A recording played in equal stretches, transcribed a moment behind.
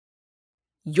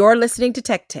You're listening to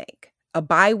Tech Tank, a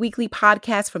bi-weekly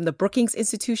podcast from the Brookings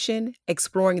Institution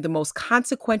exploring the most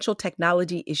consequential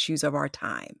technology issues of our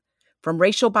time. From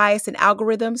racial bias and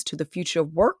algorithms to the future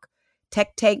of work,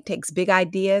 Tech Tank takes big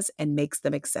ideas and makes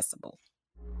them accessible.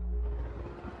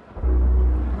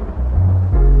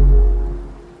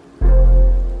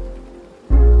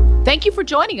 Thank you for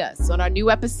joining us on our new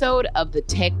episode of the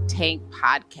Tech Tank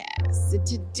podcast. And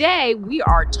today we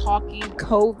are talking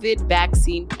COVID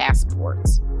vaccine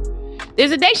passports.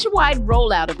 There's a nationwide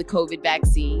rollout of the COVID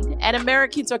vaccine, and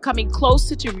Americans are coming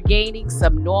closer to regaining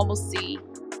some normalcy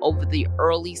over the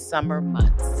early summer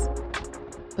months.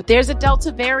 But there's a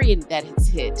Delta variant that has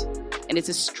hit, and it's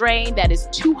a strain that is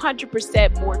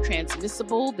 200% more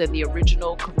transmissible than the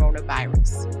original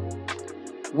coronavirus.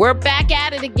 We're back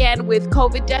at it again with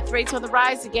COVID death rates on the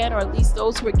rise again, or at least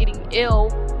those who are getting ill,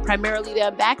 primarily the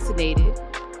unvaccinated,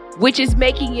 which is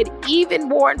making it even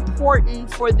more important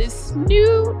for this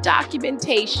new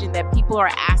documentation that people are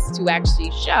asked to actually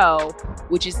show,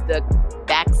 which is the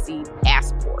vaccine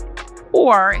passport,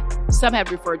 or some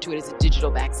have referred to it as a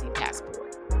digital vaccine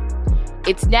passport.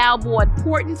 It's now more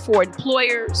important for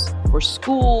employers, for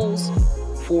schools,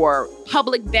 for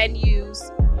public venues,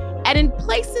 and in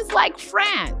places like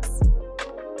France.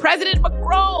 President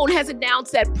Macron has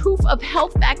announced that proof of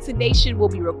health vaccination will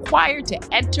be required to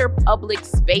enter public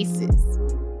spaces.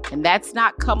 And that's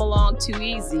not come along too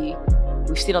easy.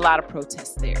 We've seen a lot of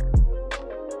protests there.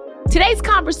 Today's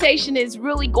conversation is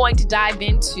really going to dive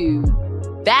into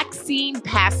vaccine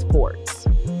passports.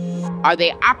 Are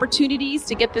they opportunities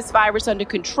to get this virus under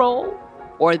control,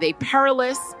 or are they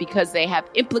perilous because they have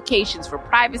implications for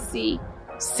privacy,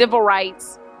 civil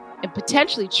rights, and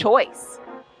potentially choice?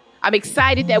 I'm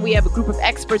excited that we have a group of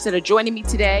experts that are joining me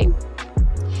today.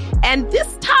 And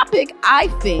this topic, I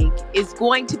think, is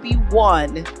going to be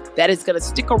one that is going to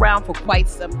stick around for quite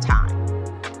some time.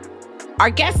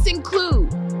 Our guests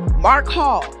include Mark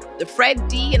Hall, the Fred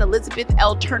D. and Elizabeth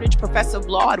L. Turnage Professor of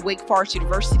Law at Wake Forest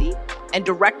University and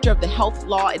Director of the Health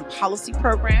Law and Policy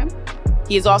Program.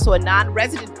 He is also a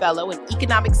non-resident fellow in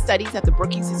Economic Studies at the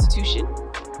Brookings Institution.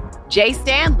 Jay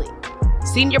Stanley,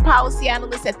 Senior Policy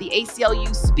Analyst at the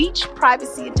ACLU Speech,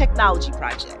 Privacy, and Technology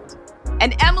Project.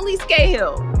 And Emily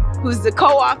Scahill, who's the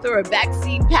co-author of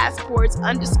Vaccine Passports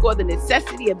 _ the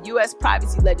Necessity of U.S.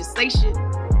 Privacy Legislation,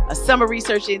 a summer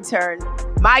research intern,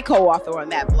 my co-author on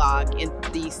that blog in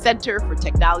the Center for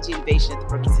Technology Innovation at the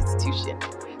Brookings Institution.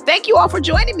 Thank you all for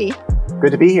joining me.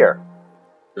 Good to be here.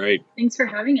 Great. Thanks for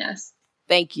having us.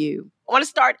 Thank you. I want to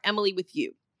start, Emily, with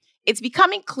you. It's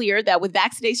becoming clear that with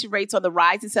vaccination rates on the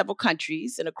rise in several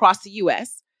countries and across the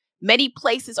U.S., many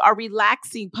places are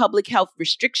relaxing public health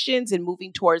restrictions and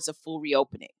moving towards a full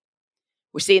reopening.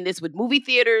 We're seeing this with movie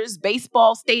theaters,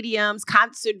 baseball stadiums,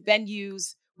 concert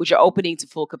venues, which are opening to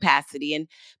full capacity. And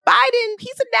Biden,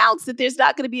 he's announced that there's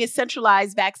not going to be a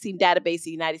centralized vaccine database in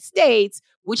the United States,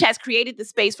 which has created the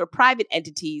space for private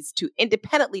entities to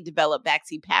independently develop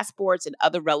vaccine passports and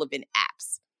other relevant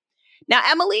apps. Now,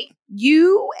 Emily,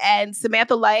 you and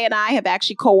Samantha Lay and I have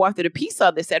actually co-authored a piece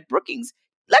on this at Brookings.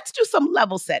 Let's do some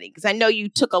level setting, because I know you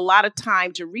took a lot of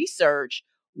time to research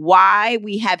why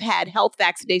we have had health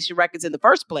vaccination records in the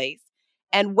first place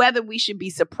and whether we should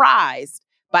be surprised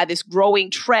by this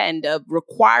growing trend of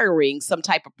requiring some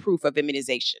type of proof of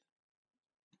immunization.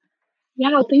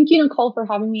 Yeah, thank you, Nicole, for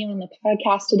having me on the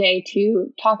podcast today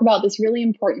to talk about this really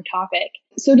important topic.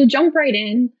 So to jump right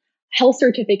in, health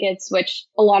certificates, which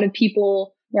a lot of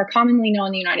people more commonly know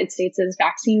in the United States as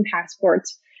vaccine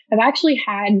passports, have actually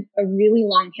had a really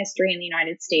long history in the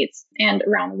United States and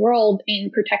around the world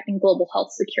in protecting global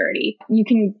health security. You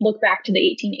can look back to the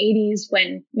 1880s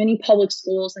when many public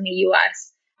schools in the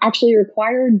U.S. actually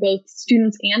required both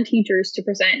students and teachers to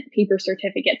present paper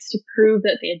certificates to prove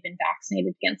that they had been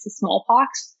vaccinated against the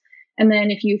smallpox. And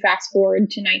then if you fast forward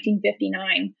to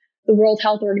 1959, the World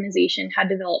Health Organization had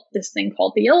developed this thing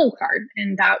called the Yellow Card,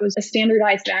 and that was a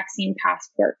standardized vaccine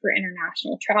passport for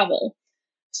international travel.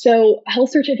 So health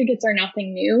certificates are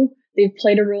nothing new. They've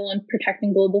played a role in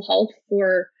protecting global health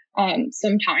for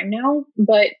some time now.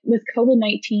 But with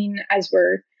COVID-19, as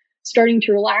we're starting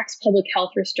to relax public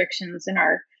health restrictions and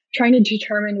are trying to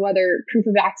determine whether proof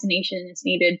of vaccination is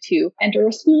needed to enter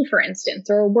a school, for instance,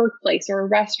 or a workplace or a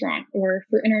restaurant, or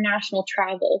for international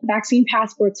travel, vaccine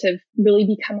passports have really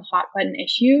become a hot button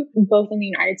issue, both in the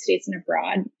United States and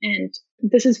abroad. And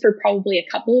this is for probably a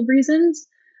couple of reasons.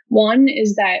 One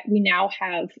is that we now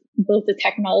have both the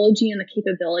technology and the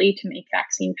capability to make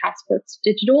vaccine passports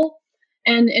digital.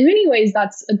 And in many ways,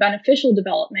 that's a beneficial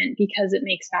development because it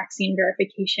makes vaccine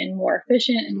verification more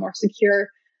efficient and more secure.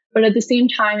 But at the same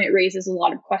time, it raises a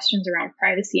lot of questions around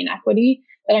privacy and equity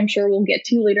that I'm sure we'll get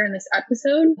to later in this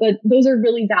episode. But those are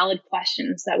really valid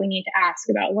questions that we need to ask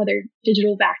about whether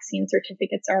digital vaccine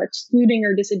certificates are excluding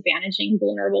or disadvantaging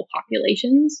vulnerable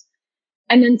populations.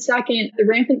 And then second, the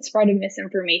rampant spread of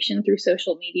misinformation through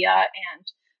social media and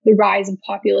the rise of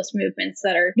populist movements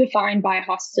that are defined by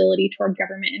hostility toward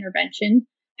government intervention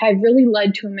have really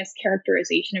led to a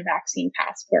mischaracterization of vaccine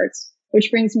passports,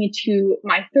 which brings me to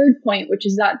my third point, which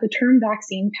is that the term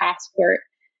vaccine passport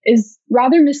is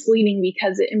rather misleading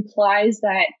because it implies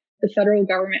that the federal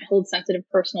government holds sensitive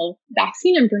personal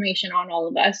vaccine information on all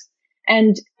of us.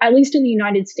 And at least in the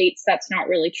United States, that's not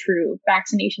really true.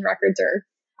 Vaccination records are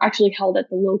actually held at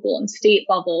the local and state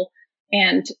level.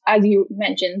 And as you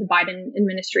mentioned, the Biden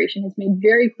administration has made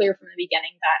very clear from the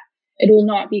beginning that it will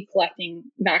not be collecting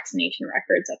vaccination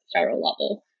records at the federal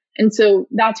level. And so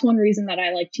that's one reason that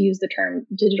I like to use the term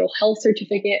digital health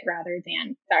certificate rather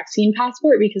than vaccine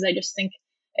passport, because I just think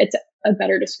it's a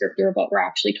better descriptor of what we're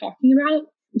actually talking about.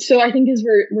 So I think as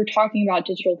we're talking about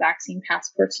digital vaccine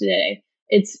passports today,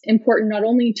 it's important not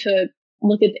only to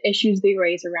look at the issues they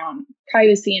raise around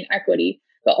privacy and equity,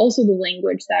 but also the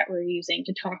language that we're using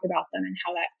to talk about them and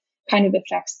how that kind of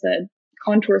affects the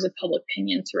contours of public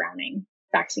opinion surrounding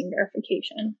vaccine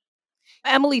verification.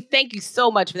 Emily, thank you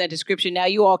so much for that description. Now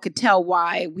you all could tell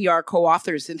why we are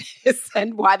co-authors in this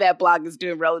and why that blog is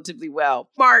doing relatively well.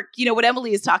 Mark, what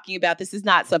Emily is talking about, this is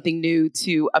not something new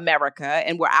to America,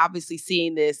 and we're obviously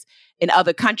seeing this in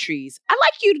other countries. I'd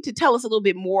like you to tell us a little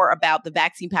bit more about the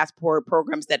vaccine passport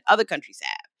programs that other countries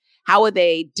have. How are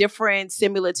they different,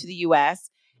 similar to the U.S.?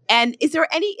 And is there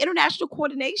any international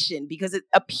coordination? Because it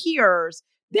appears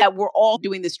that we're all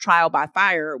doing this trial by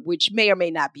fire, which may or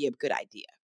may not be a good idea.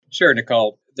 Sure,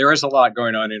 Nicole. There is a lot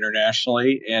going on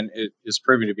internationally, and it is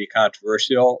proving to be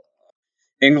controversial.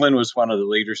 England was one of the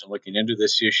leaders in looking into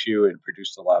this issue and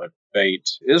produced a lot of debate.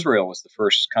 Israel was the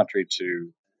first country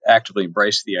to actively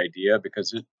embrace the idea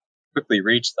because it quickly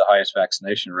reached the highest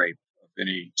vaccination rate of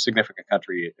any significant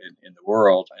country in the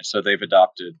world. And so they've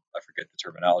adopted, I forget the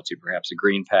terminology, perhaps a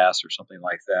green pass or something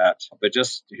like that. But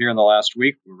just here in the last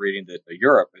week, we're reading that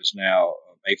Europe is now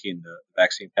making the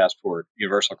vaccine passport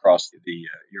universal across the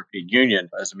European Union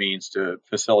as a means to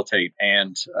facilitate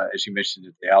and, as you mentioned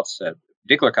at the outset,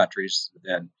 particular countries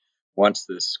then, once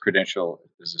this credential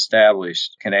is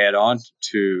established, can add on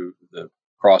to the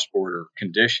cross-border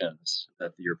conditions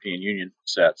that the European Union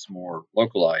sets, more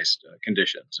localized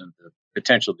conditions, and the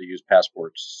potential to use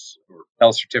passports or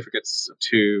health certificates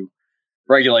to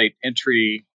regulate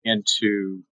entry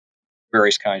into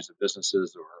various kinds of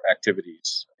businesses or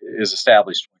activities is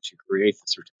established once you create the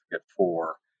certificate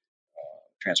for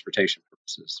transportation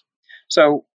purposes.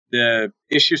 So the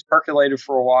issue's percolated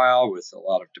for a while with a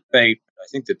lot of debate. I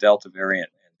think the Delta variant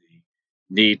and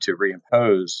the need to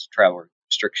reimpose travel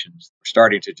restrictions are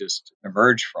starting to just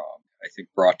emerge from, I think,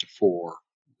 brought to fore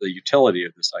the utility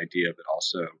of this idea, but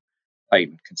also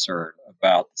heightened concern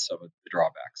about some of the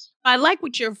drawbacks. I like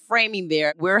what you're framing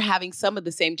there. We're having some of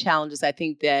the same challenges I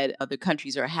think that other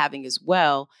countries are having as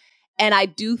well. And I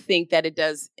do think that it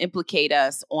does implicate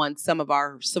us on some of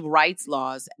our civil rights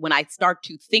laws. When I start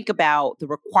to think about the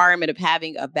requirement of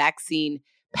having a vaccine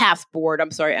passport,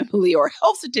 Emily, or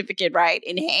health certificate, right,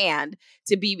 in hand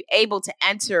to be able to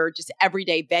enter just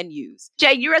everyday venues.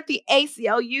 Jay, you're at the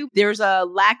ACLU. There's a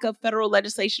lack of federal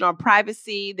legislation on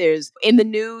privacy. There's in the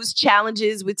news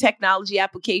challenges with technology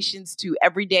applications to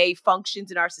everyday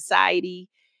functions in our society.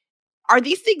 Are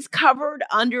these things covered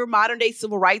under modern day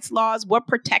civil rights laws? What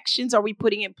protections are we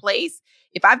putting in place?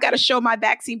 If I've got to show my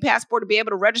vaccine passport to be able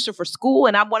to register for school,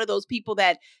 and I'm one of those people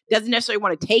that doesn't necessarily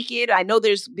want to take it, I know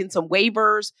there's been some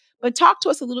waivers, but talk to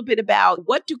us a little bit about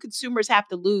what do consumers have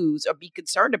to lose or be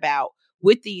concerned about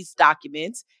with these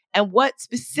documents, and what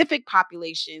specific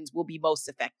populations will be most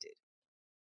affected?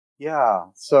 Yeah,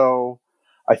 so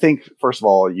I think, first of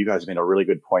all, you guys made a really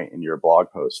good point in your blog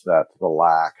post that the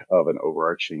lack of an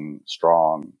overarching,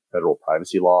 strong federal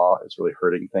privacy law is really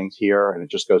hurting things here. And it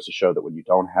just goes to show that when you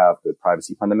don't have good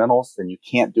privacy fundamentals, then you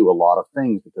can't do a lot of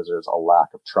things because there's a lack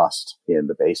of trust in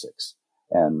the basics.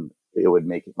 And it would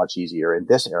make it much easier in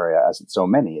this area, as in so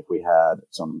many, if we had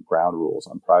some ground rules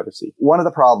on privacy. One of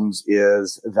the problems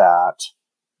is that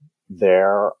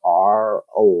there are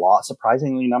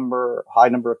surprisingly high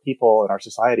number of people in our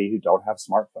society who don't have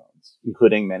smartphones,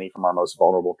 including many from our most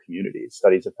vulnerable communities.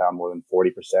 Studies have found more than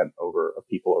 40% of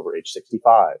people over age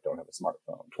 65 don't have a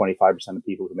smartphone. 25% of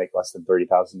people who make less than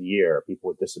 $30,000 a year, people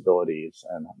with disabilities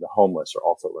and the homeless are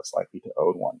also less likely to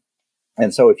own one.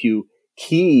 And so if you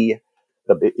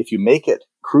make it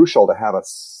crucial to have a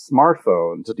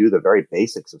smartphone to do the very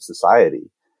basics of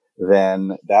society,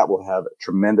 then that will have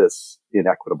tremendous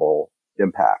inequitable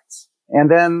impacts. And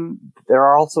then there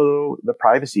are also the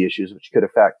privacy issues, which could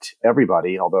affect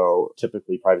everybody, although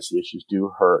typically privacy issues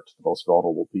do hurt the most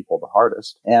vulnerable people the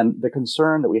hardest. And the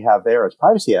concern that we have there as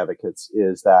privacy advocates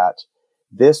is that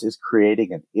this is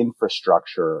creating an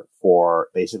infrastructure for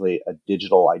basically a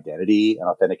digital identity and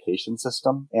authentication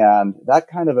system. And that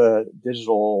kind of a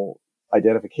digital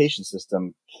identification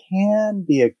system can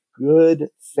be a good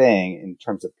thing in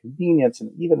terms of convenience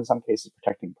and even in some cases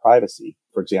protecting privacy.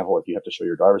 For example, if you have to show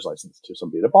your driver's license to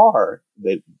somebody at a bar,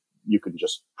 that you can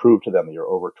just prove to them that you're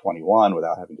over 21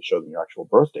 without having to show them your actual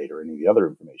birth date or any of the other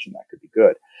information. That could be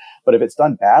good. But if it's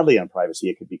done badly on privacy,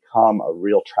 it could become a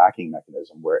real tracking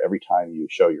mechanism where every time you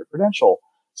show your credential,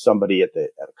 somebody at a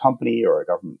company or a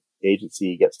government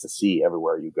agency gets to see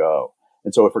everywhere you go.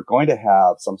 And so if we're going to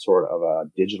have some sort of a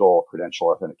digital credential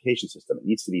authentication system, it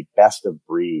needs to be best of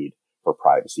breed for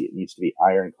privacy. It needs to be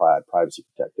ironclad privacy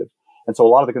protective. And so a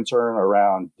lot of the concern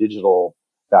around digital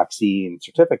vaccine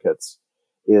certificates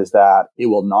is that it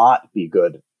will not be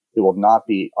good. It will not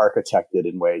be architected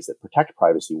in ways that protect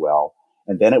privacy well.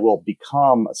 And then it will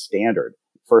become a standard.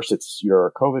 First, it's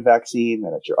your COVID vaccine,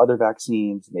 then it's your other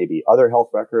vaccines, maybe other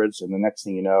health records. And the next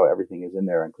thing you know, everything is in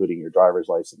there, including your driver's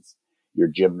license, your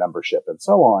gym membership, and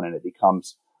so on. And it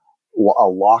becomes a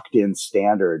locked-in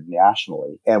standard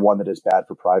nationally and one that is bad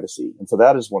for privacy. And so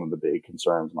that is one of the big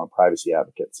concerns among privacy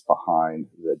advocates behind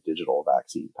the digital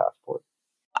vaccine passport.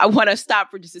 I want to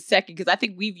stop for just a second because I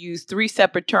think we've used 3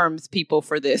 separate terms, people,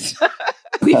 for this.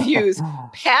 We've used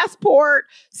passport,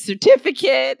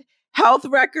 certificate, health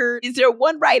record. Is there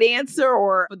one right answer,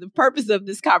 or for the purpose of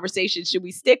this conversation, should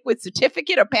we stick with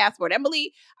certificate or passport?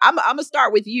 Emily, I'm going to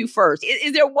start with you first.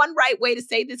 Is there one right way to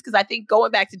say this? Because I think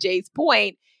going back to Jay's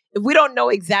point, if we don't know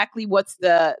exactly what's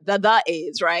the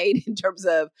is, right, in terms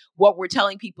of what we're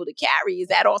telling people to carry, is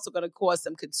that also going to cause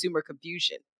some consumer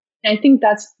confusion? I think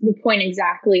that's the point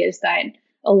exactly, is that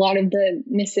a lot of the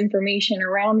misinformation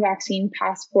around vaccine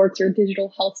passports or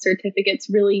digital health certificates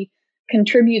really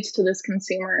contributes to this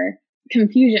consumer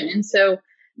confusion. And so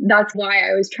that's why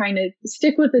I was trying to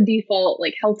stick with the default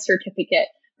like health certificate.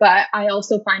 But I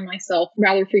also find myself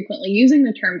rather frequently using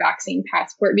the term vaccine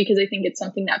passport because I think it's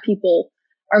something that people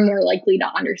are more likely to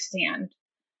understand.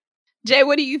 Jay,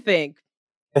 what do you think?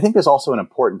 I think there's also an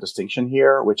important distinction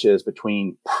here, which is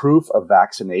between proof of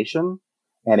vaccination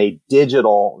and a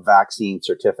digital vaccine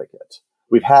certificate.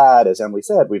 We've had, as Emily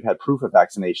said, we've had proof of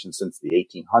vaccination since the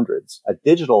 1800s. A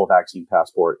digital vaccine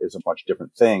passport is a much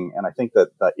different thing. And I think that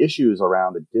the issues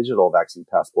around the digital vaccine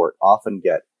passport often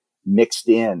get mixed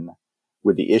in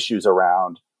with the issues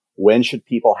around when should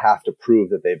people have to prove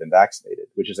that they've been vaccinated,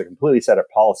 which is a completely set of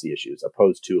policy issues,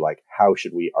 opposed to like, how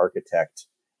should we architect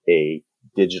a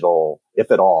digital,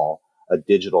 if at all, a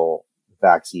digital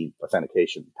vaccine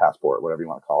authentication passport, whatever you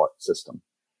want to call it, system.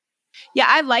 Yeah,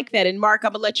 I like that. And Mark,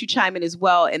 I'm going to let you chime in as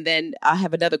well. And then I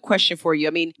have another question for you.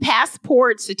 I mean,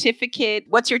 passport, certificate,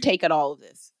 what's your take on all of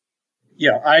this?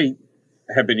 Yeah, I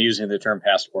have been using the term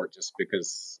passport just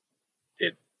because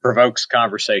it provokes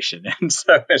conversation. And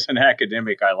so as an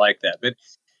academic, I like that. But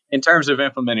in terms of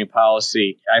implementing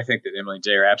policy, I think that Emily and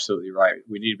Jay are absolutely right.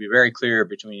 We need to be very clear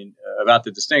about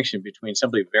the distinction between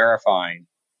simply verifying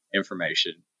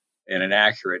information in an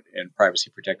accurate and privacy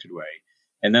protected way,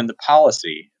 and then the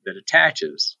policy that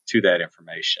attaches to that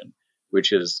information,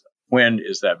 which is when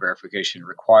is that verification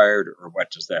required or what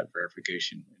does that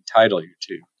verification entitle you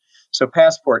to? So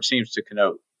passport seems to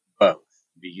connote both,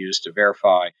 be used to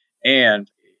verify,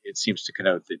 and it seems to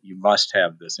connote that you must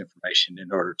have this information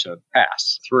in order to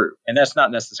pass through. And that's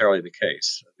not necessarily the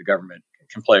case. The government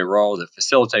can play a role that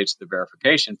facilitates the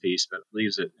verification piece, but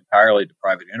leaves it entirely to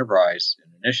private enterprise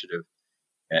and initiative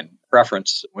and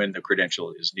preference when the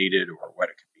credential is needed or what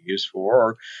it can be used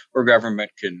for, or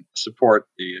government can support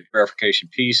the verification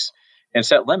piece and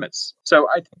set limits. So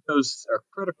I think those are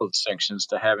critical distinctions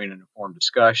to having an informed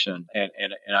discussion. And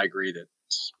I agree that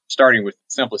starting with the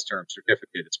simplest term,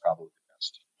 certificate, is probably the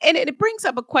best. And it brings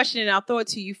up a question, and I'll throw it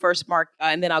to you first, Mark,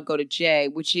 and then I'll go to Jay,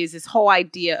 which is this whole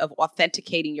idea of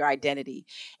authenticating your identity.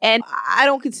 And I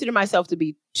don't consider myself to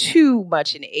be too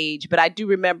much in age, but I do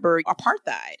remember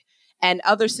apartheid and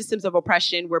other systems of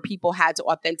oppression where people had to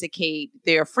authenticate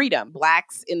their freedom.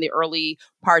 Blacks in the early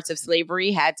parts of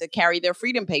slavery had to carry their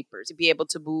freedom papers to be able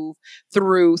to move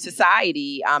through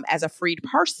society as a freed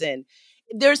person.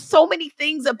 There's so many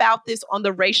things about this on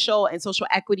the racial and social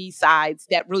equity sides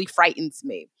that really frightens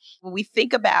me. When we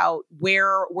think about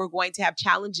where we're going to have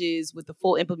challenges with the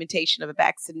full implementation of a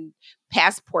vaccine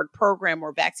passport program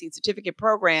or vaccine certificate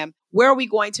program, where are we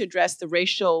going to address the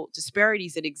racial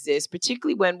disparities that exist,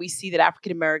 particularly when we see that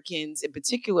African Americans in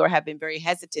particular have been very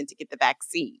hesitant to get the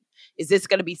vaccine? Is this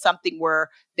going to be something where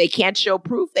they can't show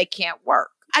proof, they can't work?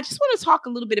 I just want to talk a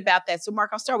little bit about that. So,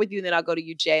 Mark, I'll start with you, and then I'll go to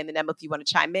you, Jay, and then Emma, if you want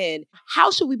to chime in.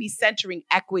 How should we be centering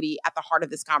equity at the heart of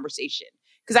this conversation?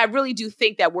 Because I really do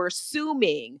think that we're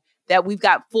assuming that we've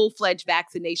got full-fledged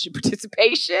vaccination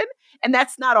participation, and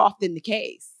that's not often the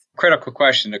case. Critical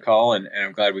question, Nicole, and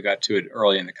I'm glad we got to it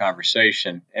early in the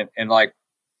conversation. And like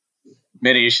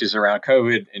many issues around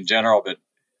COVID in general, but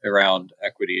around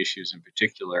equity issues in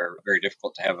particular, very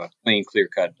difficult to have a clean,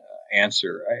 clear-cut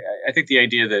answer. I think the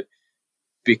idea that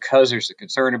because there's a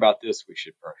concern about this, we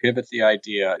should prohibit the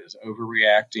idea is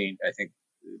overreacting. I think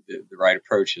the right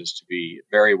approach is to be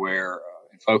very aware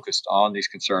and focused on these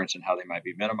concerns and how they might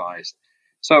be minimized.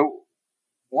 So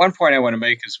one point I want to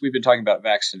make is we've been talking about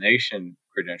vaccination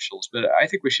credentials, but I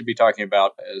think we should be talking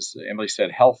about, as Emily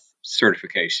said, health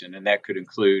certification, and that could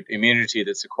include immunity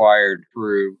that's acquired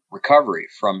through recovery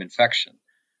from infection.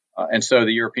 And so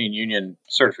the European Union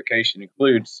certification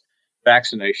includes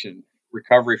vaccination,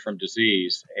 recovery from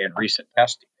disease, and recent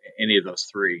testing, any of those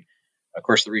three. Of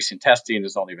course, the recent testing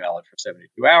is only valid for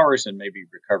 72 hours, and maybe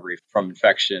recovery from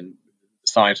infection, the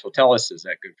science will tell us, is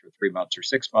that good for 3 months or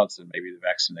 6 months, and maybe the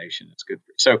vaccination is good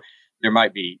for. So there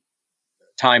might be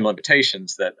time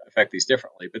limitations that affect these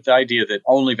differently. But the idea that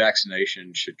only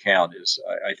vaccination should count is,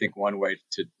 I think, one way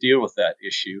to deal with that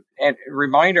issue. And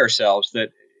remind ourselves that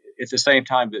at the same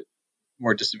time that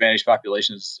more disadvantaged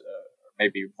populations may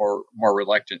be more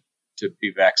reluctant to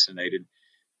be vaccinated,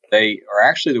 they are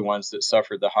actually the ones that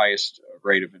suffered the highest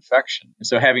rate of infection. And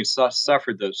so having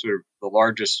suffered the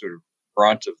largest sort of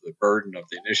brunt of the burden of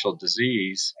the initial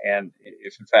disease, and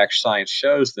if in fact science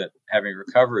shows that having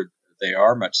recovered, they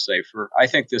are much safer, I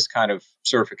think this kind of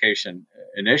certification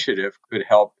initiative could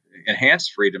help enhance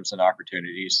freedoms and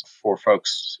opportunities for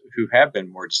folks who have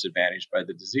been more disadvantaged by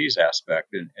the disease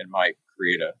aspect and might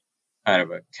create a kind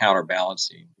of a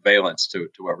counterbalancing valence to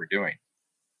what we're doing.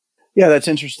 Yeah, that's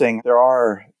interesting. There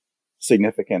are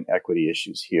significant equity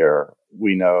issues here.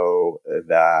 We know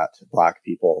that Black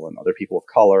people and other people of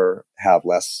color have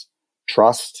less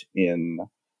trust in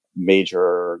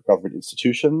major government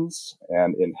institutions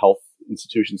and in health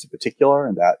institutions in particular,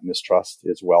 and that mistrust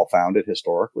is well-founded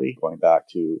historically, going back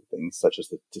to things such as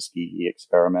the Tuskegee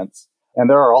experiments. And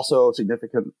there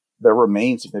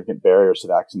remain significant barriers to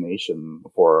vaccination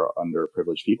for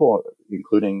underprivileged people,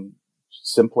 including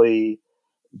simply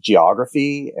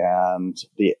geography and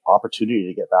the opportunity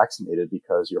to get vaccinated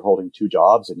because you're holding two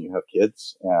jobs and you have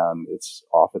kids, and it's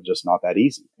often just not that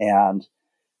easy. And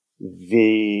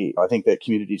I think that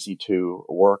communities need to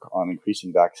work on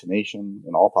increasing vaccination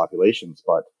in all populations.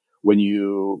 But when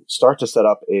you start to set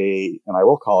up and I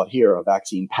will call it here, a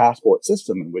vaccine passport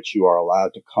system in which you are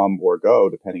allowed to come or go,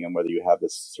 depending on whether you have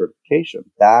this certification,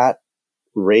 that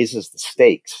raises the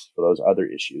stakes for those other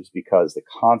issues, because the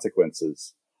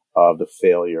consequences of the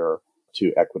failure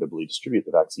to equitably distribute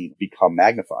the vaccine become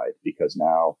magnified, because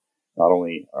now not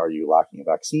only are you lacking a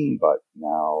vaccine, but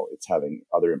now it's having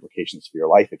other implications for your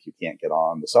life if you can't get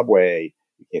on the subway,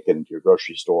 you can't get into your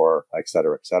grocery store, et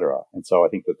cetera, et cetera. And so I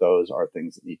think that those are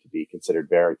things that need to be considered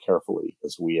very carefully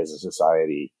as we as a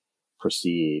society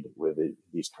proceed with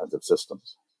these kinds of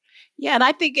systems. Yeah, and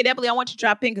I think, and Emily, I want you to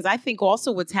drop in, because I think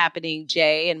also what's happening,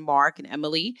 Jay and Mark and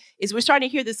Emily, is we're starting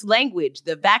to hear this language,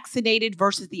 the vaccinated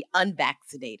versus the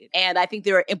unvaccinated. And I think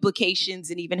there are implications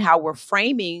in even how we're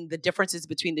framing the differences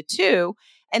between the two.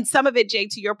 And some of it, Jay,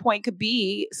 to your point, could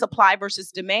be supply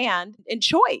versus demand and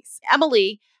choice.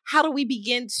 Emily, how do we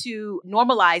begin to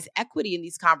normalize equity in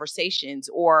these conversations?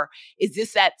 Or is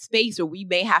this that space where we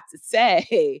may have to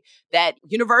say that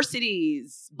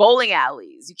universities, bowling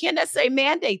alleys, you can't necessarily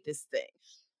mandate this thing?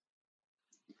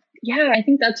 Yeah, I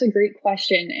think that's a great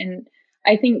question. And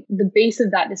I think the base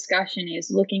of that discussion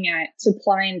is looking at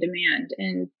supply and demand.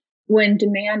 And when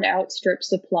demand outstrips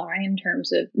supply in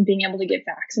terms of being able to get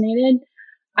vaccinated,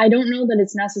 I don't know that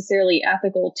it's necessarily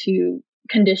ethical to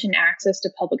condition access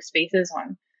to public spaces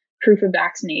on proof of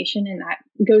vaccination. And that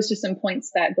goes to some points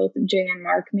that both Jay and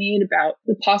Mark made about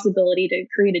the possibility to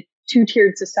create a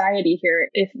two-tiered society here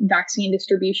if vaccine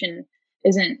distribution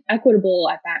isn't equitable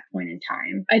at that point in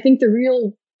time. I think the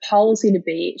real policy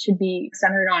debate should be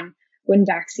centered on when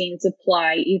vaccine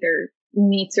supply either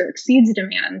meets or exceeds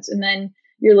demands. And then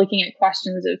you're looking at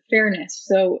questions of fairness.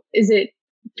 So is it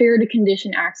fair to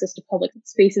condition access to public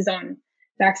spaces on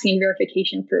vaccine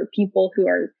verification for people who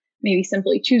are maybe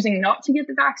simply choosing not to get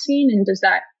the vaccine? And does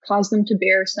that cause them to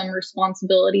bear some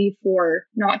responsibility for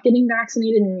not getting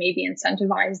vaccinated and maybe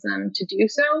incentivize them to do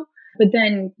so? But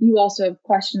then you also have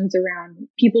questions around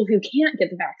people who can't get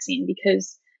the vaccine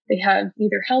because they have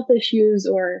either health issues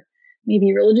or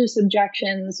maybe religious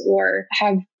objections or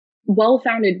have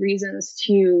well-founded reasons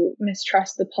to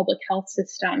mistrust the public health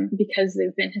system because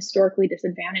they've been historically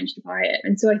disadvantaged by it.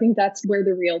 And so I think that's where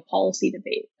the real policy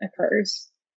debate occurs.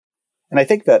 And I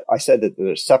think that I said that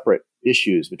there's separate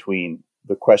issues between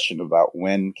the question about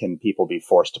when can people be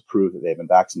forced to prove that they've been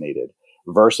vaccinated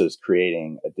versus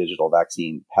creating a digital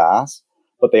vaccine pass.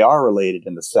 But they are related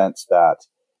in the sense that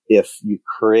if you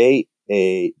create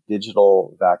a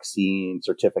digital vaccine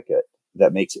certificate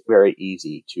that makes it very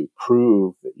easy to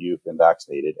prove that you've been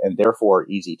vaccinated and therefore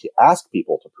easy to ask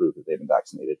people to prove that they've been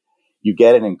vaccinated, you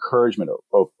get an encouragement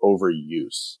of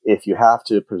overuse. If you have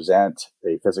to present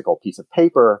a physical piece of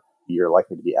paper, you're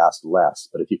likely to be asked less.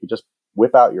 But if you could just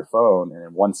whip out your phone and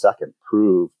in 1 second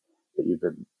prove that you've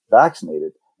been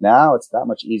vaccinated, now it's that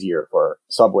much easier for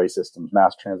subway systems,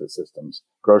 mass transit systems,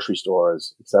 grocery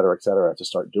stores, et cetera, to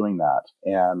start doing that.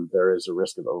 And there is a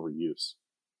risk of overuse.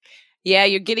 Yeah,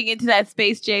 you're getting into that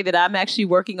space, Jay, that I'm actually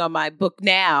working on my book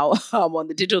now on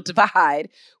the digital divide,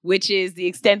 which is the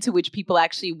extent to which people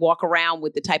actually walk around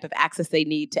with the type of access they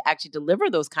need to actually deliver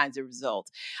those kinds of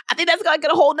results. I think that's going to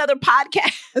get a whole nother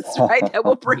podcast, right, that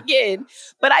we'll bring in.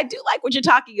 But I do like what you're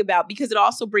talking about because it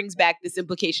also brings back this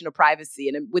implication of privacy.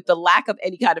 And with the lack of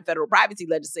any kind of federal privacy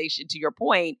legislation, to your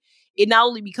point, it not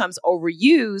only becomes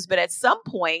overused, but at some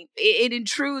point it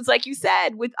intrudes, like you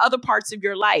said, with other parts of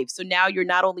your life. So now you're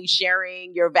not only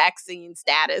sharing your vaccine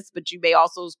status, but you may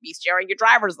also be sharing your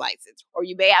driver's license, or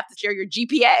you may have to share your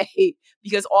GPA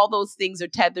because all those things are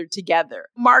tethered together.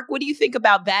 Mark, what do you think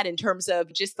about that in terms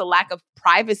of just the lack of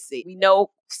privacy? We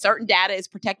know certain data is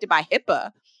protected by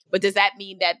HIPAA, but does that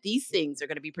mean that these things are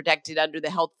going to be protected under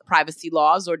the health privacy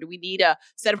laws, or do we need a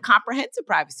set of comprehensive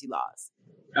privacy laws?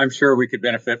 I'm sure we could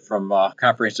benefit from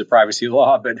comprehensive privacy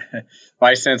law, but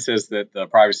my sense is that the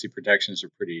privacy protections are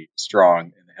pretty strong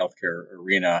in the healthcare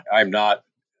arena. I'm not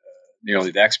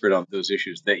nearly the expert on those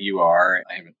issues that you are.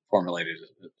 I haven't formulated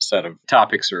a set of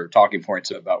topics or talking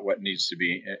points about what needs to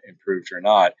be improved or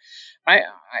not.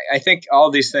 I think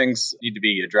all these things need to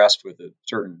be addressed with a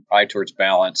certain eye towards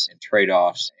balance and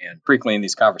trade-offs. And frequently in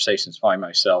these conversations, find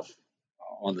myself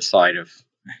on the side of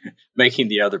making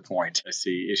the other point. I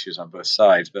see issues on both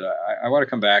sides, but I want to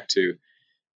come back to,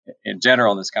 in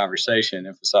general, in this conversation,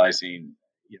 emphasizing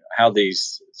how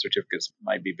these certificates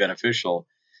might be beneficial,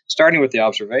 starting with the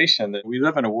observation that we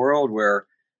live in a world where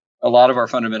a lot of our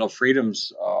fundamental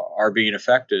freedoms are being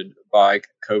affected by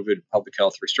COVID public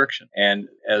health restriction. And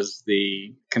as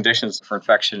the conditions for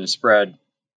infection and spread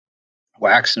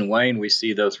wax and wane, we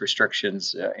see those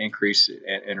restrictions increase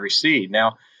and recede.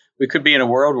 Now, we could be in a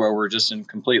world where we're just in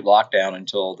complete lockdown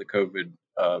until the COVID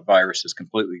virus is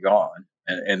completely gone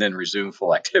and then resume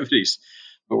full activities.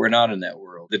 But we're not in that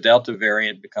world. The Delta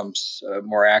variant becomes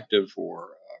more active or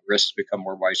risks become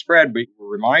more widespread. But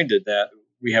we're reminded that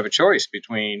we have a choice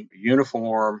between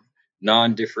uniform,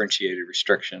 non-differentiated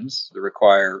restrictions that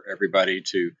require everybody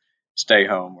to stay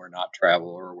home or not travel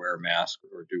or wear a mask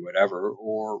or do whatever,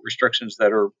 or restrictions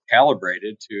that are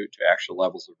calibrated to actual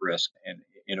levels of risk and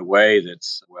in a way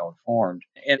that's well informed.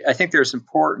 And I think there's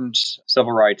important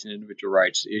civil rights and individual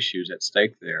rights issues at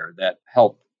stake there that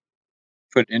help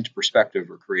put into perspective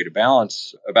or create a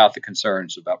balance about the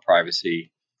concerns about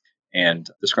privacy and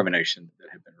discrimination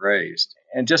that have been raised.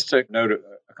 And just to note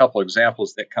a couple of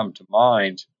examples that come to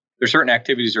mind, there are certain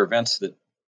activities or events that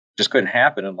just couldn't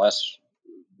happen unless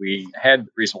we had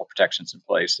reasonable protections in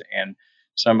place, and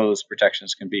some of those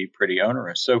protections can be pretty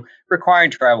onerous. So requiring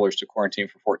travelers to quarantine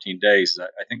for 14 days,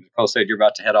 I think Nicole said you're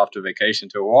about to head off to vacation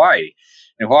to Hawaii.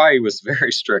 And Hawaii was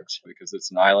very strict because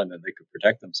it's an island and they could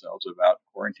protect themselves about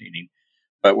quarantining.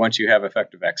 But once you have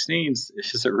effective vaccines,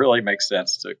 does it really make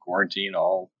sense to quarantine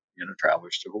all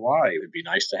travelers to Hawaii? It would be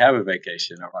nice to have a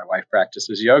vacation. My wife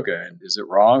practices yoga, and is it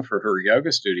wrong for her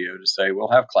yoga studio to say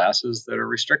we'll have classes that are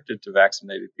restricted to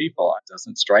vaccinated people? It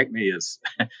doesn't strike me as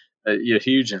a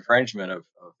huge infringement of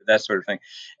that sort of thing.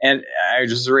 And I was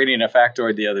just reading a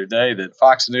factoid the other day that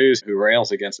Fox News, who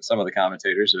rails against some of the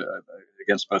commentators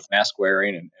against both mask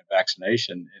wearing and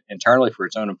vaccination internally for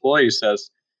its own employees,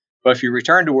 says, well, if you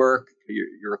return to work,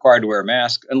 you're required to wear a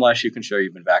mask unless you can show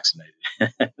you've been vaccinated.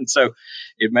 And so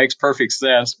it makes perfect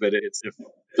sense. But it's if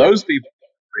those people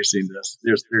are facing this,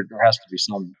 there has to be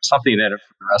something in it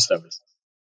for the rest of us.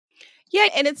 Yeah,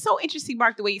 and it's so interesting,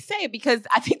 Mark, the way you say it, because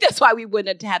I think that's why we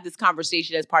wouldn't have this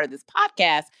conversation as part of this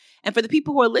podcast. And for the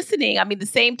people who are listening, I mean, the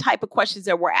same type of questions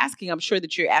that we're asking, I'm sure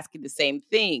that you're asking the same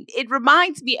thing. It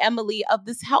reminds me, Emily, of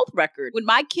this health record. When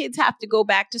my kids have to go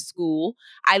back to school,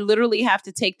 I literally have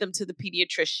to take them to the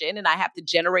pediatrician and I have to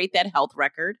generate that health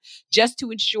record just to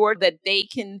ensure that they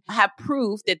can have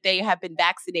proof that they have been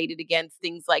vaccinated against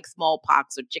things like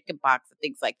smallpox or chickenpox and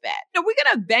things like that. Are we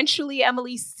going to eventually,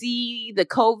 Emily, see the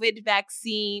COVID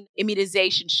vaccine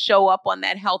immunization show up on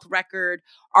that health record?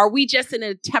 Are we just in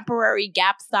a temporary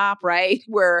gap stop, right?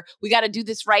 Where we got to do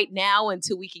this right now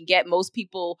until we can get most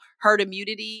people herd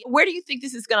immunity? Where do you think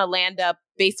this is going to land up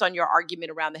based on your argument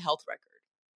around the health record?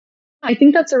 I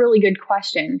think that's a really good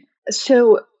question.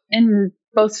 So in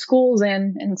both schools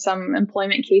and in some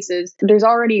employment cases, there's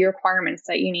already requirements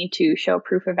that you need to show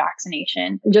proof of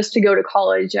vaccination. Just to go to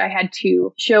college, I had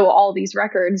to show all these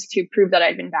records to prove that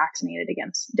I'd been vaccinated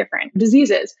against different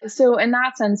diseases. So in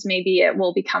that sense, maybe it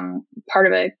will become part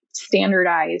of a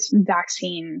standardized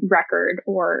vaccine record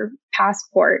or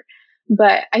passport.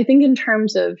 But I think in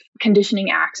terms of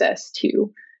conditioning access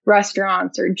to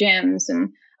restaurants or gyms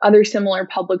and other similar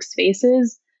public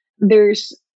spaces,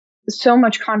 there's so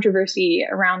much controversy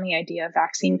around the idea of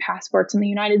vaccine passports in the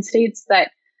United States that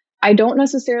I don't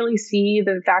necessarily see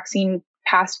the vaccine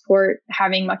passport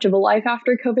having much of a life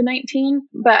after COVID-19.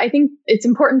 But I think it's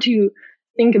important to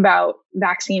think about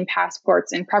vaccine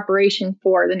passports in preparation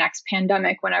for the next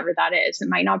pandemic, whenever that is. It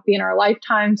might not be in our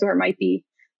lifetimes, or it might be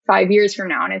 5 years from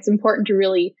now. And it's important to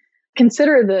really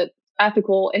consider the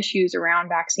ethical issues around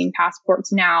vaccine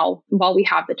passports now while we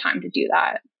have the time to do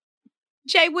that.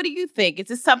 Jay, what do you think? Is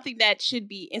this something that should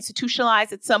be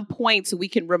institutionalized at some point so we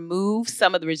can remove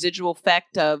some of the residual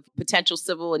effect of potential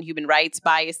civil and human rights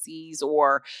biases,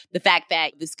 or the fact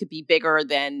that this could be bigger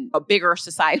than a bigger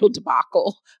societal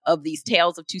debacle of these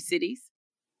tales of two cities?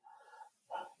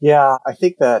 Yeah, I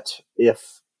think that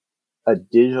if a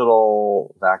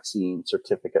digital vaccine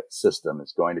certificate system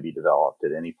is going to be developed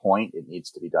at any point, it needs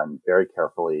to be done very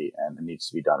carefully and it needs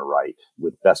to be done right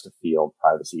with best of field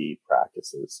privacy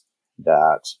practices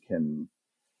that can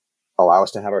allow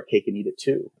us to have our cake and eat it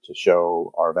too, to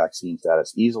show our vaccine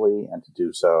status easily and to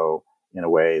do so in a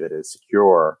way that is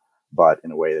secure, but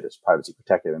in a way that is privacy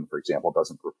protected and, for example,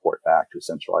 doesn't report back to a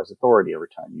centralized authority every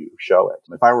time you show it.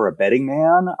 If I were a betting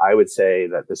man, I would say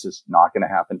that this is not going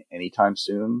to happen anytime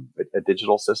soon. A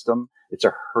digital system, it's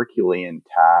a Herculean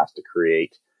task to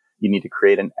create. You need to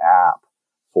create an app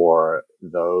for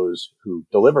those who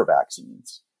deliver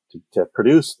vaccines to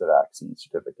produce the vaccine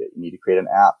certificate. You need to create an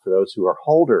app for those who are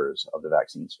holders of the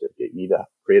vaccine certificate. You need to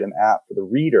create an app for the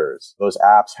readers. Those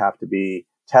apps have to be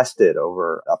tested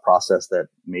over a process that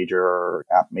major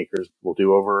app makers will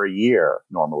do over a year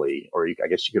normally, or I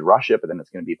guess you could rush it, but then it's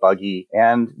going to be buggy.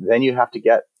 And then you have to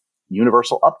get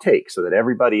universal uptake so that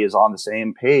everybody is on the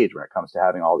same page when it comes to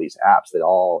having all these apps that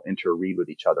all interread with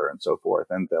each other and so forth.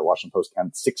 And the Washington Post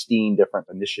counted 16 different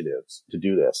initiatives to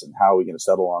do this. And how are we going to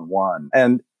settle on one?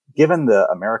 And given the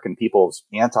American people's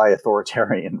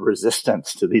anti-authoritarian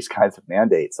resistance to these kinds of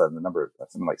mandates, and the number of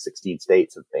something like 16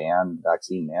 states have banned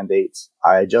vaccine mandates,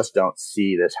 I just don't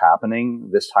see this happening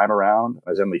this time around.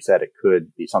 As Emily said, it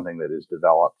could be something that is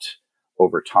developed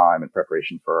over time in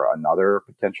preparation for another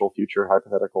potential future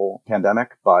hypothetical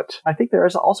pandemic. But I think there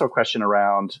is also a question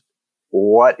around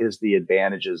what is the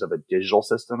advantages of a digital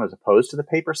system as opposed to the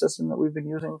paper system that we've been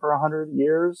using for 100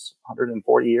 years,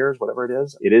 140 years, whatever it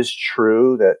is. It is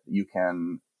true that you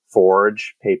can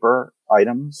forge paper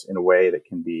items in a way that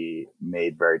can be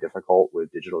made very difficult with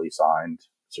digitally signed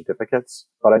certificates,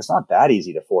 but it's not that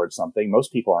easy to forge something.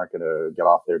 Most people aren't going to get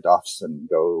off their duffs and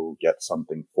go get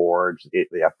something forged.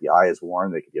 The FBI has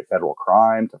warned they could be a federal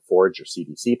crime to forge your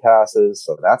CDC passes.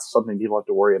 So that's something people have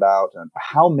to worry about. And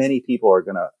how many people are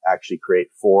going to actually create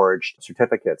forged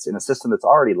certificates in a system that's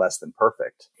already less than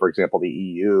perfect? For example, the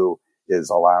EU is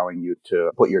allowing you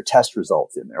to put your test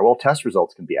results in there. Well, test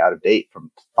results can be out of date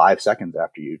from 5 seconds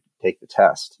after you take the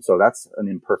test. So that's an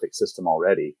imperfect system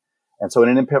already. And so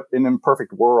in an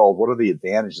imperfect world, what are the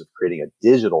advantages of creating a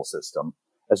digital system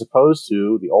as opposed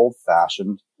to the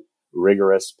old-fashioned,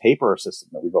 rigorous paper system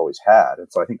that we've always had? And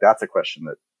so I think that's a question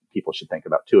that people should think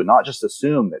about too, and not just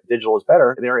assume that digital is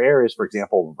better. There are areas, for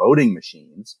example, voting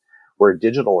machines, where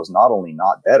digital is not only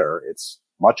not better, it's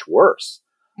much worse.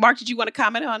 Mark, did you want to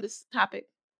comment on this topic?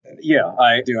 Yeah,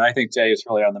 I do. I think Jay is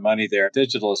really on the money there.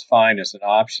 Digital is fine as an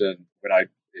option. When I,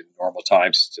 in normal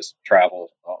times, just travel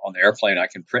on the airplane, I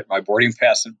can print my boarding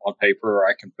pass on paper, or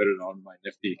I can put it on my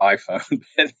nifty iPhone.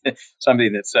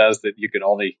 Something that says that you can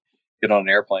only get on an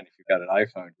airplane if you've got an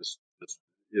iPhone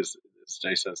is as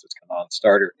Jay says, it's a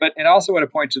non-starter. But I also want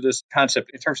to point to this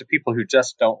concept in terms of people who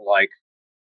just don't like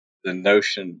the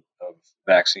notion of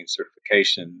vaccine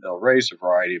certification. They'll raise a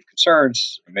variety of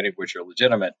concerns, many of which are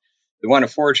legitimate. The one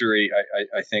of forgery,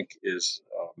 I think, is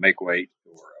make weight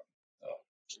or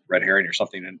red herring or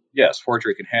something. And yes,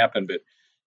 forgery can happen, but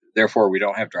therefore we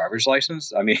don't have driver's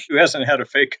license. I mean, who hasn't had a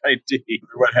fake ID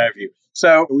or what have you?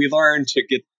 So we learn to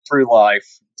get through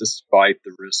life despite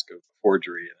the risk of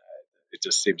forgery. And it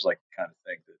just seems like the kind of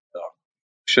thing that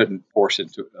shouldn't force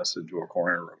us into a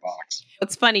corner or a box.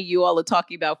 It's funny you all are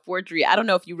talking about forgery. I don't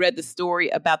know if you read the story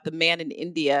about the man in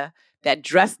India that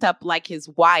dressed up like his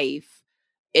wife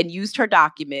and used her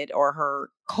document or her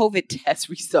COVID test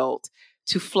result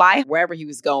to fly wherever he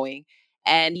was going.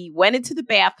 And he went into the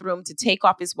bathroom to take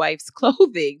off his wife's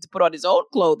clothing, to put on his own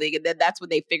clothing. And then that's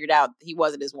when they figured out he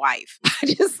wasn't his wife. I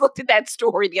just looked at that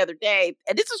story the other day.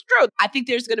 And this is true. I think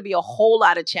there's going to be a whole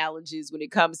lot of challenges when it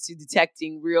comes to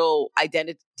detecting real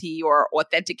identity or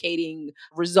authenticating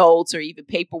results or even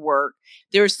paperwork.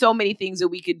 There are so many things that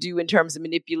we could do in terms of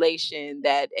manipulation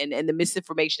that and the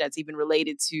misinformation that's even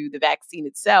related to the vaccine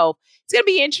itself. It's going to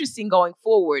be interesting going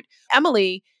forward.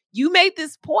 Emily, you made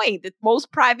this point that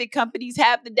most private companies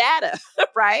have the data,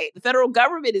 right? The federal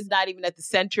government is not even at the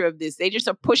center of this. They just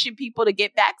are pushing people to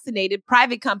get vaccinated.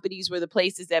 Private companies were the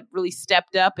places that really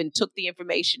stepped up and took the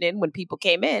information in when people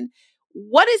came in.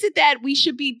 What is it that we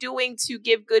should be doing to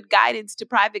give good guidance to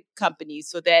private companies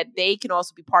so that they can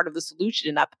also be part of the solution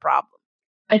and not the problem?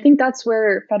 I think that's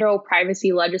where federal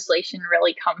privacy legislation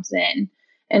really comes in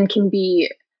and can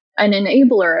be an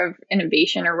enabler of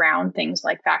innovation around things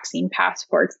like vaccine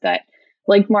passports that,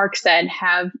 like Mark said,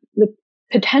 have the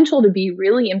potential to be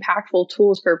really impactful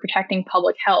tools for protecting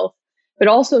public health, but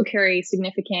also carry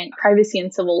significant privacy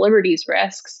and civil liberties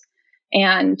risks.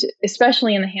 And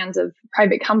especially in the hands of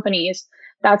private companies,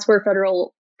 that's where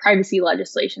federal privacy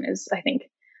legislation is, I think,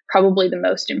 probably the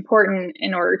most important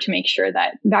in order to make sure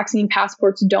that vaccine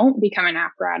passports don't become an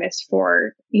apparatus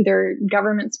for either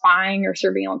government spying or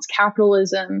surveillance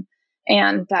capitalism,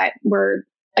 and that we're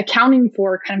accounting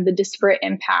for kind of the disparate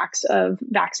impacts of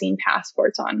vaccine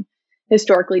passports on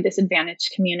historically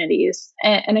disadvantaged communities.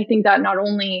 And I think that not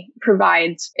only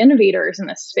provides innovators in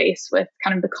this space with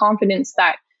kind of the confidence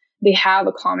that they have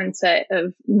a common set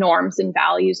of norms and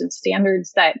values and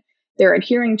standards that they're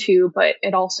adhering to, but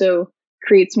it also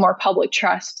creates more public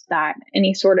trust that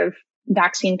any sort of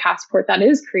vaccine passport that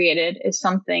is created is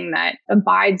something that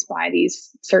abides by these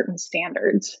certain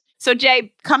standards. So,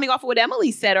 Jay, coming off of what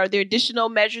Emily said, are there additional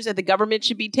measures that the government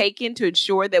should be taking to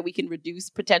ensure that we can reduce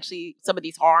potentially some of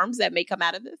these harms that may come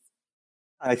out of this?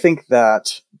 I think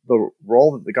that the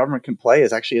role that the government can play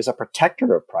is actually as a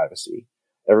protector of privacy.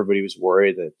 Everybody was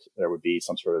worried that there would be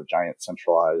some sort of giant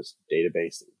centralized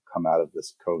database that would come out of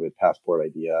this COVID passport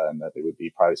idea and that it would be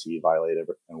privacy violated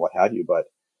and what have you. But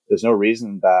there's no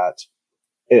reason that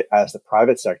as the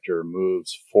private sector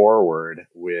moves forward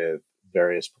with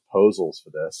various proposals for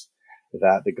this,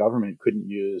 that the government couldn't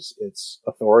use its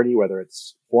authority, whether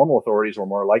it's formal authorities or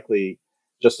more likely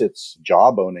just its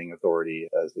job owning authority,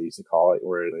 as they used to call it,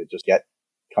 where they just get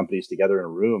companies together in a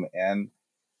room and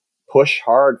push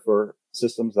hard for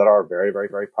systems that are very, very,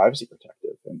 very privacy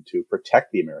protective and to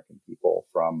protect the American people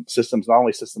from systems, not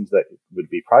only systems that would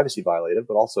be privacy violative,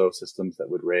 but also systems that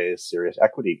would raise serious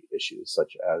equity issues,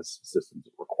 such as systems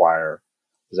that require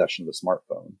possession of a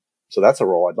smartphone. So that's a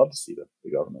role I'd love to see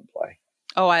the government play.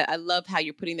 Oh, I love how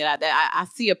you're putting that out there. I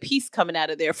see a piece coming out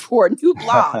of there for a new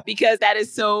blog because that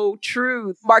is so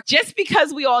true. Mark, just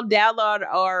because we all download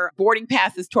our boarding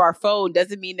passes to our phone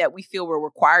doesn't mean that we feel we're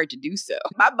required to do so.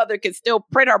 My mother can still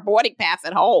print our boarding pass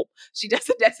at home. She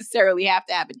doesn't necessarily have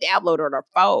to have it downloaded on her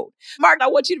phone. Mark, I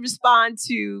want you to respond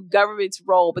to government's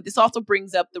role, but this also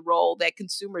brings up the role that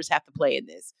consumers have to play in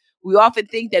this. We often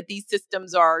think that these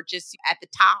systems are just at the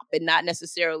top and not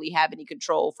necessarily have any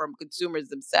control from consumers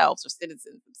themselves or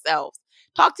citizens themselves.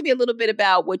 Talk to me a little bit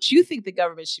about what you think the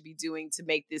government should be doing to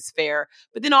make this fair,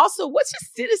 but then also what should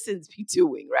citizens be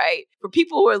doing, right? For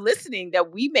people who are listening,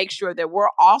 that we make sure that we're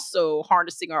also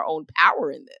harnessing our own power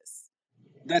in this.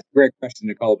 That's a great question,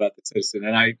 Nicole, about the citizen.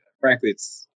 And frankly,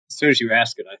 as soon as you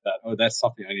asked it, I thought, oh, that's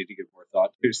something I need to give more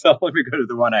thought to. So let me go to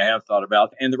the one I have thought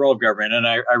about and the role of government. And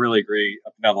I really agree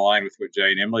up and down the line with what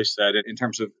Jay and Emily said in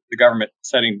terms of the government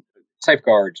setting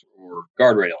safeguards or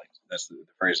guard railings. That's the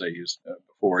phrase I used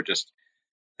before, just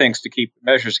measures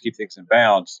to keep things in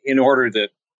bounds in order that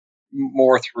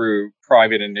more through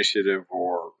private initiative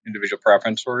or individual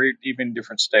preference or even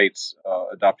different states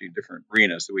adopting different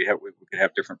arenas that we could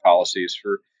have different policies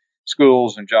for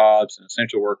schools and jobs and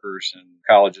essential workers and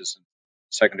colleges and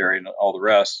secondary and all the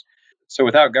rest. So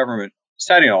without government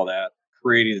setting all that,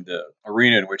 creating the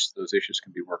arena in which those issues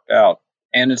can be worked out.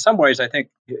 And in some ways, I think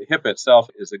HIPAA itself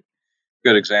is a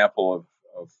good example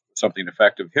of something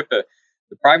effective. HIPAA,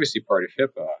 the privacy part of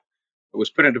HIPAA, was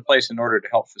put into place in order to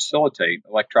help facilitate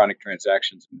electronic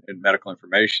transactions in medical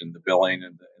information, the billing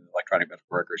and the electronic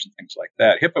medical records and things like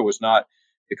that. HIPAA was not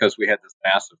because we had this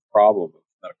massive problem of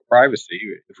medical privacy.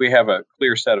 If we have a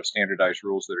clear set of standardized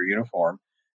rules that are uniform,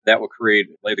 that will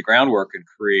lay the groundwork and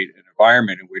create an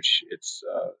environment in which it's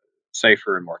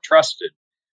safer and more trusted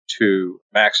to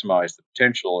maximize the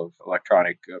potential of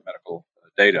electronic medical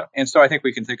data. And so I think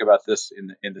we can think about this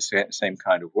in the same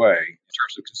kind of way. In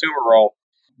terms of consumer role,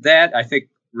 that I think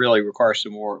really requires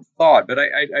some more thought. But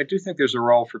I do think there's a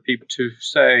role for people to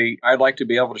say, I'd like to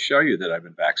be able to show you that I've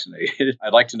been vaccinated.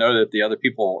 I'd like to know that the other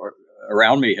people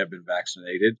around me have been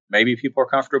vaccinated. Maybe people are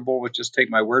comfortable with just take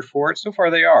my word for it. So far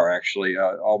they are, actually.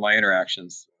 All my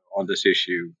interactions on this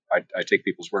issue, I take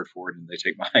people's word for it and they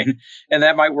take mine. And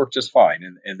that might work just fine.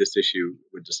 And this issue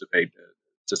would dissipate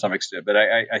to some extent. But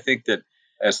I think that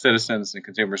as citizens and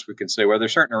consumers, we can say, well,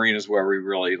 there's certain arenas where we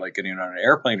really, like getting on an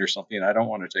airplane or something, and I don't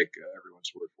want to take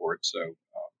everyone's word for it. So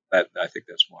I think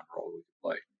that's one role we can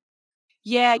play.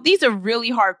 Yeah, these are really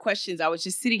hard questions. I was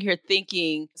just sitting here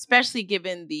thinking, especially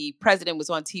given the president was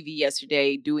on TV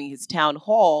yesterday doing his town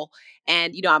hall.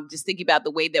 And, I'm just thinking about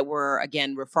the way that we're,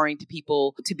 again, referring to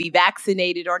people to be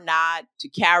vaccinated or not, to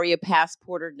carry a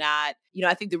passport or not.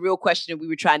 I think the real question that we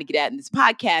were trying to get at in this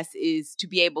podcast is to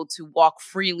be able to walk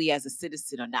freely as a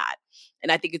citizen or not.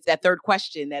 And I think it's that third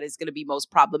question that is going to be most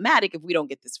problematic if we don't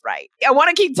get this right. I want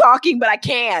to keep talking, but I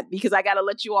can't because I got to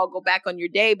let you all go back on your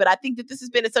day. But I think that this has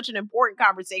been such an important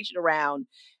conversation around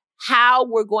how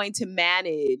we're going to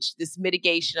manage this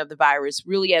mitigation of the virus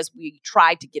really as we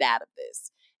try to get out of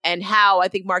this. And how, I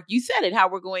think, Mark, you said it, how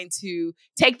we're going to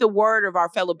take the word of our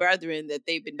fellow brethren that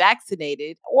they've been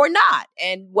vaccinated or not,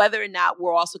 and whether or not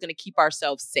we're also going to keep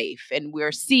ourselves safe. And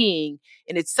we're seeing,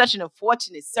 and it's such an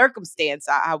unfortunate circumstance.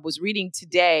 I was reading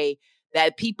today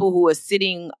that people who are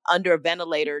sitting under a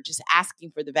ventilator just asking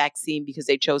for the vaccine because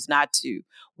they chose not to.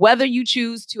 Whether you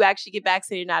choose to actually get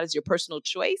vaccinated or not is your personal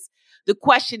choice. The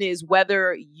question is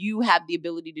whether you have the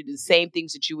ability to do the same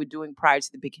things that you were doing prior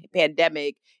to the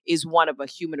pandemic is one of a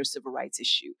human or civil rights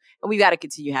issue. And we got to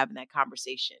continue having that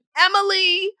conversation.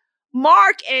 Emily,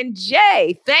 Mark, and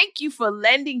Jay, thank you for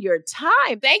lending your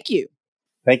time. Thank you.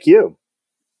 Thank you.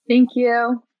 Thank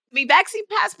you. Vaccine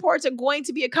passports are going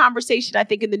to be a conversation, I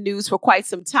think, in the news for quite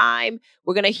some time.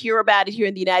 We're going to hear about it here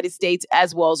in the United States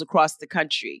as well as across the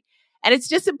country. And it's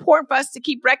just important for us to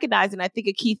keep recognizing, I think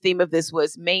a key theme of this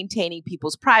was maintaining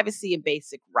people's privacy and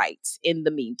basic rights in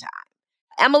the meantime.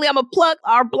 Emily, I'm going to plug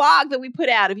our blog that we put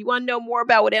out. If you want to know more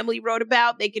about what Emily wrote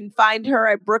about, they can find her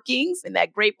at Brookings and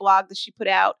that great blog that she put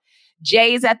out.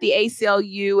 Jay is at the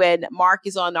ACLU and Mark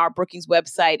is on our Brookings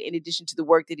website in addition to the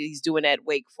work that he's doing at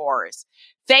Wake Forest.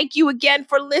 Thank you again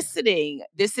for listening.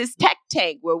 This is Tech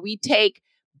Tank, where we take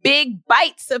big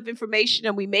bites of information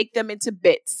and we make them into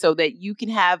bits so that you can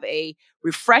have a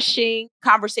refreshing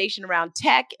conversation around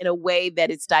tech in a way that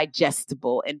is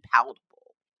digestible and palatable.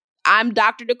 I'm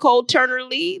Dr. Nicole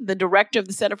Turner-Lee, the director of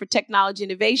the Center for Technology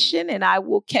Innovation, and I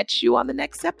will catch you on the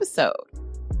next episode.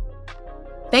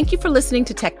 Thank you for listening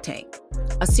to Tech Tank,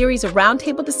 a series of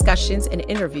roundtable discussions and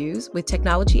interviews with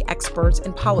technology experts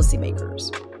and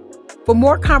policymakers. For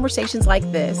more conversations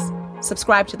like this,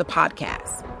 subscribe to the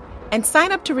podcast and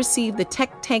sign up to receive the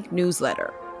Tech Tank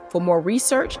newsletter for more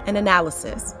research and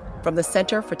analysis from the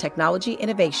Center for Technology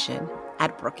Innovation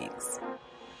at Brookings.